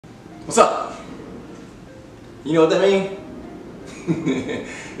What's up? You know what that means?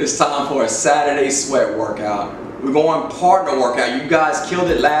 It's time for a Saturday sweat workout. We're going partner workout. You guys killed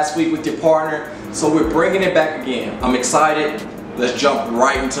it last week with your partner, so we're bringing it back again. I'm excited. Let's jump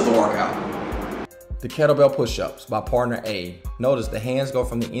right into the workout. The kettlebell push-ups by partner A. Notice the hands go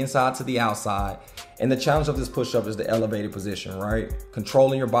from the inside to the outside, and the challenge of this push-up is the elevated position, right?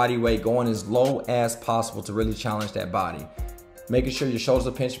 Controlling your body weight, going as low as possible to really challenge that body. Making sure your shoulders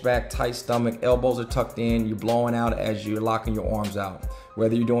are pinched back, tight stomach, elbows are tucked in, you're blowing out as you're locking your arms out.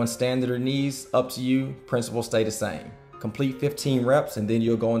 Whether you're doing standard or knees, up to you, principles stay the same. Complete 15 reps and then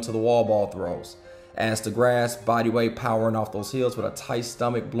you'll go into the wall ball throws. As to grass, body weight powering off those heels with a tight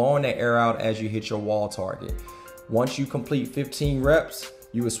stomach, blowing the air out as you hit your wall target. Once you complete 15 reps,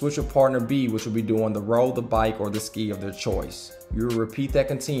 you will switch with partner B, which will be doing the row, the bike, or the ski of their choice. You will repeat that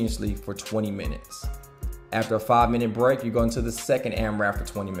continuously for 20 minutes. After a 5-minute break, you go into the second Amrap for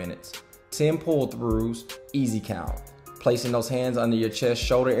 20 minutes. 10 pull-throughs, easy count. Placing those hands under your chest,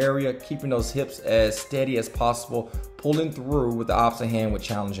 shoulder area, keeping those hips as steady as possible, pulling through with the opposite hand with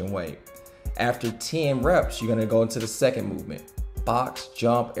challenging weight. After 10 reps, you're gonna go into the second movement, box,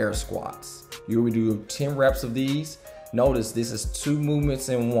 jump, air squats. You will do 10 reps of these. Notice this is 2 movements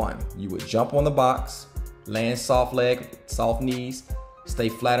in one. You would jump on the box, land soft leg, soft knees, stay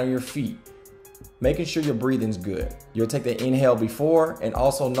flat on your feet. Making sure your breathing's good. You'll take the inhale before, and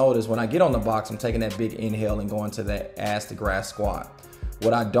also notice when I get on the box, I'm taking that big inhale and going to that ass to grass squat.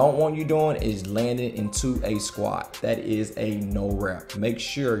 What I don't want you doing is landing into a squat. That is a no rep. Make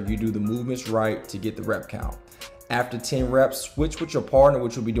sure you do the movements right to get the rep count. After 10 reps, switch with your partner,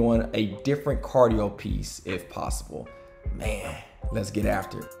 which will be doing a different cardio piece if possible. Man, let's get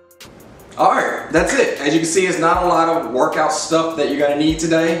after it. All right, that's it. As you can see, it's not a lot of workout stuff that you're gonna need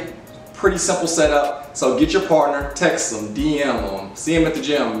today. Pretty simple setup. So get your partner, text them, DM them, see them at the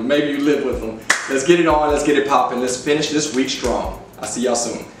gym. Maybe you live with them. Let's get it on, let's get it popping. Let's finish this week strong. I'll see y'all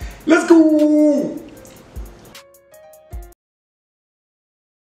soon. Let's go!